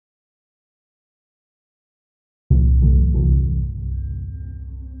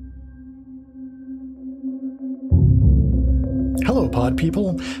Pod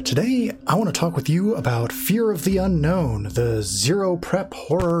people. Today, I want to talk with you about Fear of the Unknown, the zero prep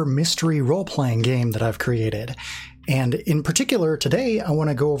horror mystery role-playing game that I've created. And in particular, today, I want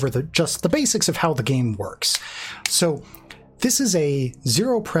to go over just the basics of how the game works. So, this is a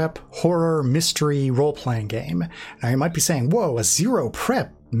zero prep horror mystery role-playing game. Now, you might be saying, whoa, a zero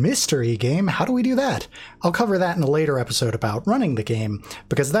prep mystery game? How do we do that? I'll cover that in a later episode about running the game,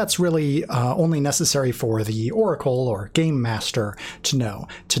 because that's really only necessary for the Oracle or Game Master to know.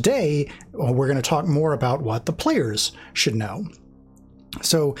 Today, we're going to talk more about what the players should know.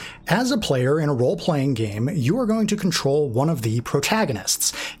 So, as a player in a role-playing game, you are going to control one of the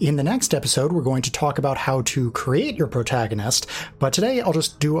protagonists. In the next episode, we're going to talk about how to create your protagonist, but today I'll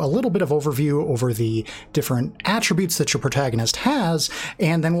just do a little bit of overview over the different attributes that your protagonist has,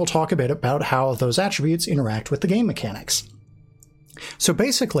 and then we'll talk a bit about how those attributes interact with the game mechanics. So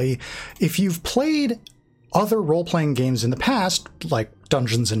basically, if you've played other role-playing games in the past, like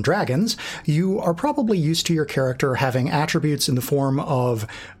Dungeons and Dragons, you are probably used to your character having attributes in the form of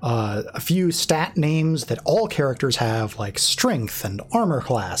a few stat names that all characters have, like strength and armor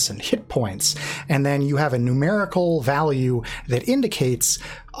class and hit points, and then you have a numerical value that indicates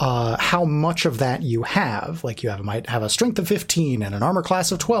how much of that you have. Like you might have a strength of 15 and an armor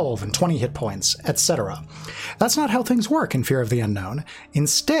class of 12 and 20 hit points, etc. That's not how things work in Fear of the Unknown.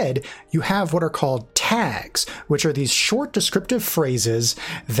 Instead, you have what are called tags, which are these short descriptive phrases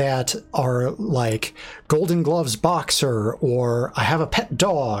that are like Golden Gloves boxer, or I have a pet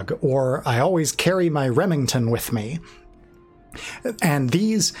dog, or I always carry my Remington with me. And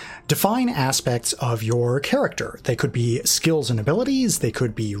these define aspects of your character. They could be skills and abilities, they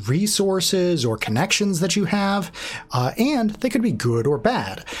could be resources or connections that you have, and they could be good or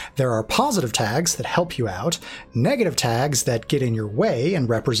bad. There are positive tags that help you out, negative tags that get in your way and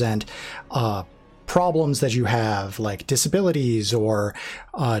represent problems that you have, like disabilities or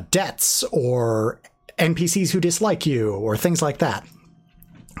debts or NPCs who dislike you or things like that.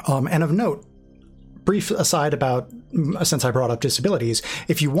 And of note, brief aside about, since I brought up disabilities,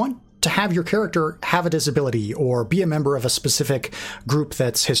 if you want to have your character have a disability or be a member of a specific group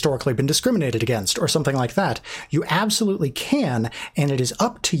that's historically been discriminated against or something like that, you absolutely can, and it is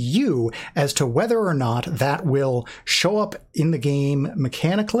up to you as to whether or not that will show up in the game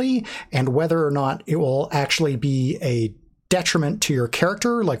mechanically and whether or not it will actually be a detriment to your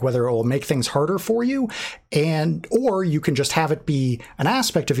character, like whether it will make things harder for you, or you can just have it be an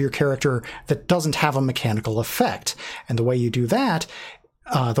aspect of your character that doesn't have a mechanical effect. And the way you do that,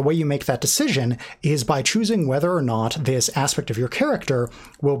 the way you make that decision is by choosing whether or not this aspect of your character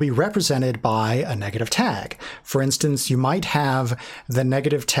will be represented by a negative tag. For instance, you might have the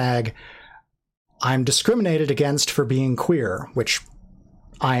negative tag, I'm discriminated against for being queer, which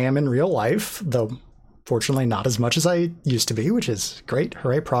I am in real life, though fortunately not as much as I used to be, which is great.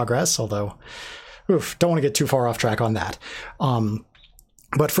 Hooray, progress, although, don't want to get too far off track on that.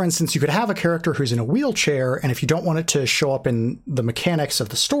 But for instance, you could have a character who's in a wheelchair, and if you don't want it to show up in the mechanics of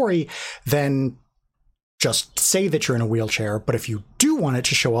the story, then just say that you're in a wheelchair. But if you do want it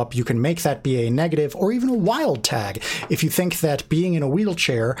to show up, you can make that be a negative or even a wild tag if you think that being in a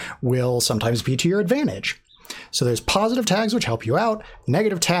wheelchair will sometimes be to your advantage. So there's positive tags which help you out,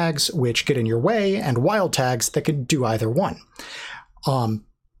 negative tags which get in your way, and wild tags that could do either one.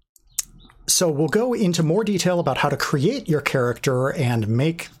 So we'll go into more detail about how to create your character and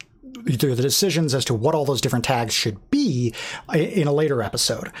make the decisions as to what all those different tags should be in a later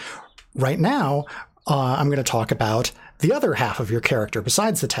episode. Right now, I'm going to talk about the other half of your character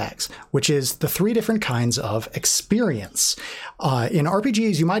besides the tags, which is the three different kinds of experience. In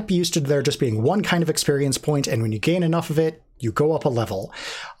RPGs, you might be used to there just being one kind of experience point, and when you gain enough of it, you go up a level.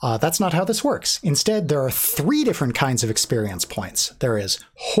 That's not how this works. Instead, there are three different kinds of experience points. There is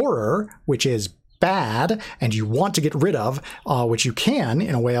horror, which is bad, and you want to get rid of, which you can,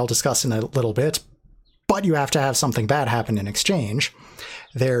 in a way I'll discuss in a little bit, but you have to have something bad happen in exchange.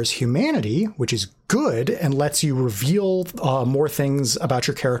 There's humanity, which is good and lets you reveal more things about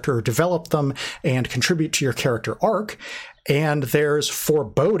your character, develop them, and contribute to your character arc. And there's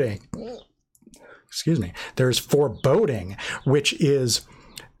foreboding. There's foreboding, which is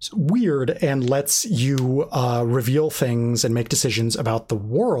weird and lets you reveal things and make decisions about the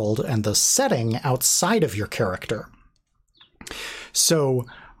world and the setting outside of your character. So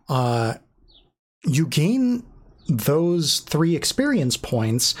you gain those three experience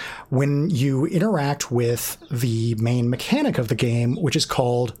points when you interact with the main mechanic of the game, which is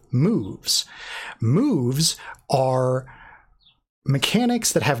called moves. Moves are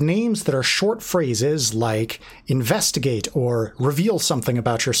mechanics that have names that are short phrases like investigate or reveal something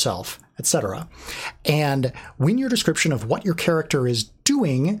about yourself, etc. And when your description of what your character is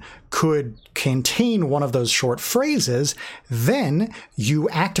doing could contain one of those short phrases, then you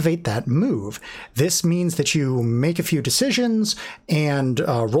activate that move. This means that you make a few decisions and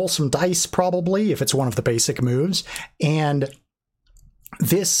roll some dice, probably, if it's one of the basic moves. And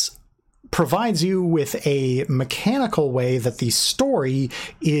this provides you with a mechanical way that the story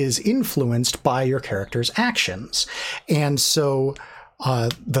is influenced by your character's actions. And so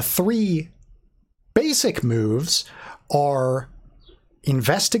the three basic moves are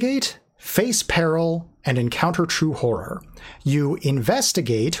investigate, face peril, and encounter true horror. You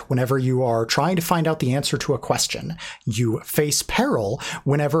investigate whenever you are trying to find out the answer to a question. You face peril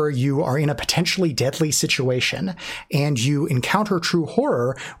whenever you are in a potentially deadly situation. And you encounter true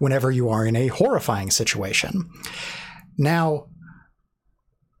horror whenever you are in a horrifying situation. Now,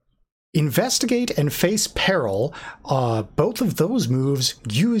 investigate and face peril, both of those moves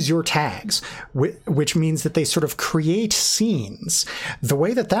use your tags, which means that they sort of create scenes. The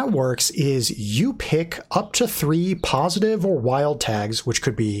way that that works is you pick up to 3 positive or wild tags, which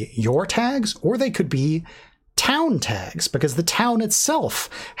could be your tags, or they could be town tags, because the town itself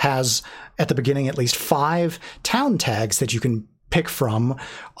has, at the beginning, at least 5 town tags that you can pick from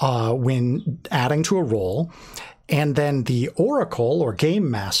when adding to a roll. And then the Oracle, or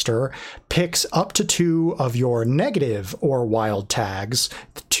Game Master, picks up to 2 of your negative or wild tags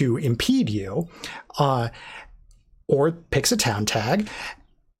to impede you, or picks a town tag,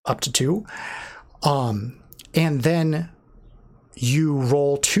 up to 2. And then you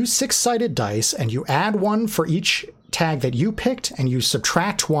roll 2 6-sided dice, and you add 1 for each tag that you picked, and you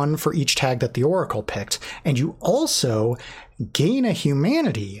subtract 1 for each tag that the Oracle picked. And you also gain a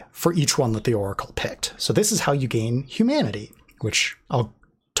humanity for each one that the Oracle picked. So this is how you gain humanity, which I'll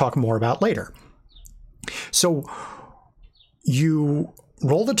talk more about later. So you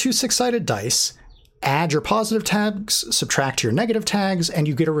roll the 2 6-sided dice, add your positive tags, subtract your negative tags, and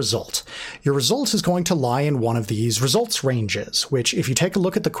you get a result. Your result is going to lie in one of these results ranges, which if you take a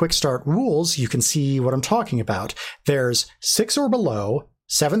look at the Quick Start rules, you can see what I'm talking about. There's 6 or below,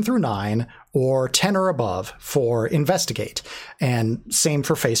 7 through 9, or 10 or above for investigate, and same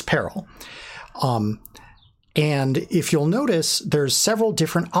for face peril. And if you'll notice, there's several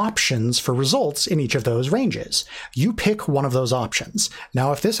different options for results in each of those ranges. You pick one of those options.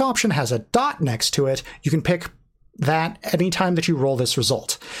 Now, if this option has a dot next to it, you can pick that anytime that you roll this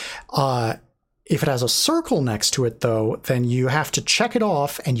result. If it has a circle next to it, though, then you have to check it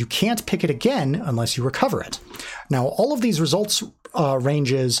off, and you can't pick it again unless you recover it. Now, all of these results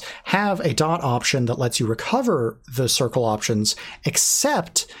ranges have a dot option that lets you recover the circle options,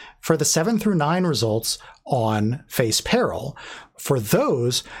 except for the 7 through 9 results on face peril. For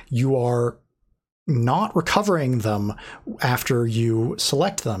those, you are not recovering them after you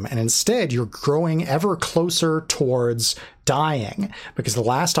select them, and instead you're growing ever closer towards dying, because the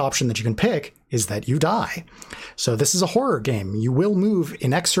last option that you can pick is that you die. So this is a horror game. You will move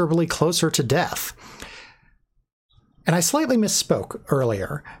inexorably closer to death. And I slightly misspoke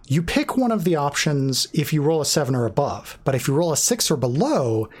earlier. You pick one of the options if you roll a 7 or above, but if you roll a 6 or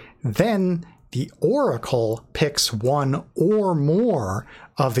below, then the Oracle picks one or more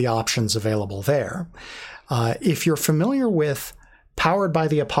of the options available there. If you're familiar with Powered by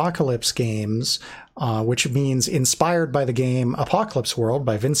the Apocalypse games, which means inspired by the game Apocalypse World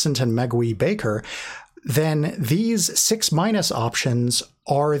by Vincent and Megwee Baker, then these 6- options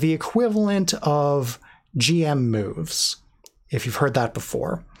are the equivalent of GM moves, if you've heard that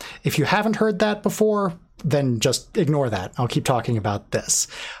before. If you haven't heard that before, then just ignore that. I'll keep talking about this.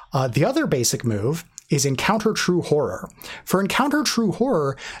 The other basic move is Encounter True Horror. For Encounter True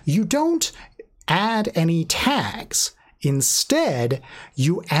Horror, you don't add any tags. Instead,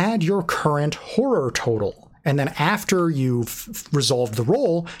 you add your current horror total. And then after you've resolved the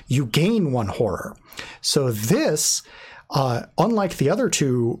roll, you gain 1 horror. So this, unlike the other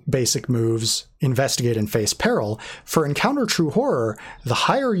 2 basic moves, Investigate and Face Peril, for Encounter True Horror, the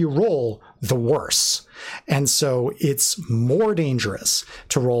higher you roll, the worse. And so it's more dangerous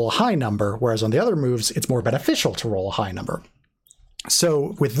to roll a high number, whereas on the other moves, it's more beneficial to roll a high number.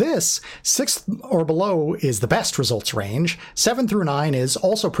 So with this, 6 or below is the best results range, 7 through 9 is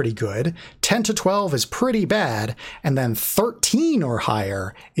also pretty good, 10 to 12 is pretty bad, and then 13 or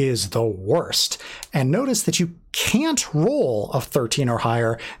higher is the worst. And notice that you can't roll a 13 or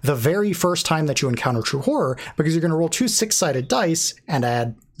higher the very first time that you encounter True Horror, because you're going to roll 2 6-sided dice and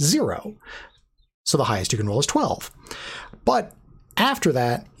add 0. So the highest you can roll is 12. But after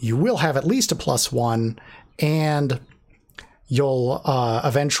that, you will have at least a +1, and you'll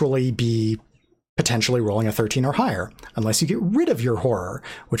eventually be potentially rolling a 13 or higher, unless you get rid of your horror,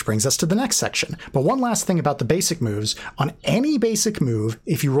 which brings us to the next section. But one last thing about the basic moves. On any basic move,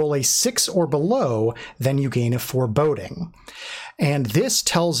 if you roll a 6 or below, then you gain a foreboding. And this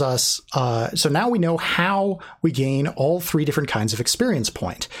tells us, so now we know how we gain all 3 different kinds of experience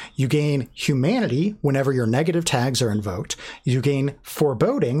point. You gain humanity whenever your negative tags are invoked. You gain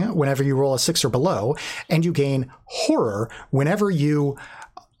foreboding whenever you roll a 6 or below. And you gain horror whenever you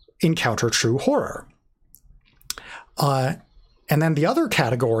encounter true horror. And then the other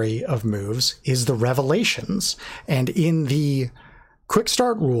category of moves is the revelations. And in the Quick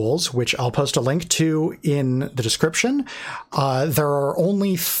Start rules, which I'll post a link to in the description, there are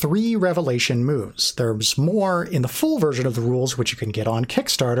only 3 revelation moves. There's more in the full version of the rules, which you can get on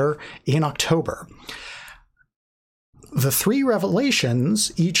Kickstarter in October. The 3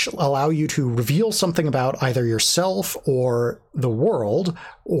 revelations each allow you to reveal something about either yourself or the world,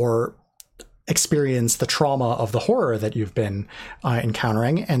 or experience the trauma of the horror that you've been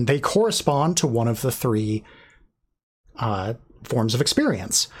encountering, and they correspond to one of the 3 forms of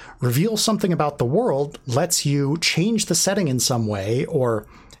experience. Reveal something about the world lets you change the setting in some way, or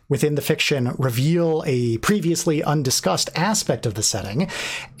within the fiction, reveal a previously undiscussed aspect of the setting,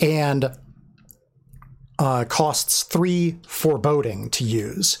 and costs 3 foreboding to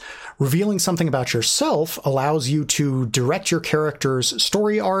use. Revealing something about yourself allows you to direct your character's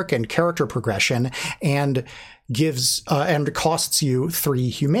story arc and character progression, and gives and costs you 3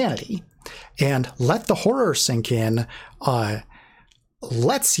 humanity. And let the horror sink in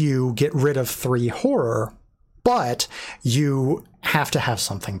lets you get rid of 3 horror, but you have to have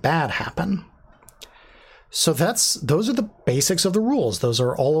something bad happen. So those are the basics of the rules. Those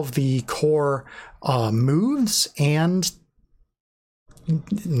are all of the core moves, and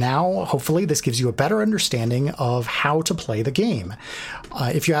now hopefully this gives you a better understanding of how to play the game.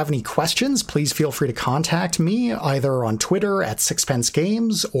 If you have any questions, please feel free to contact me either on Twitter at Sixpence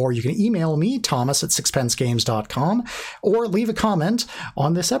Games, or you can email me, thomas@sixpencegames.com, or leave a comment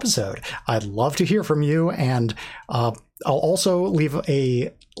on this episode. I'd love to hear from you, and I'll also leave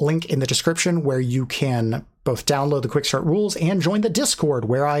a link in the description where you can both download the Quick Start rules and join the Discord,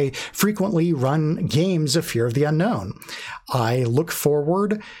 where I frequently run games of Fear of the Unknown. I look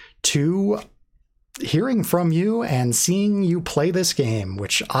forward to hearing from you and seeing you play this game,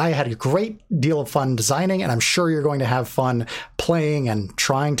 which I had a great deal of fun designing, and I'm sure you're going to have fun playing and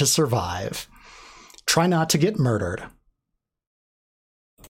trying to survive. Try not to get murdered.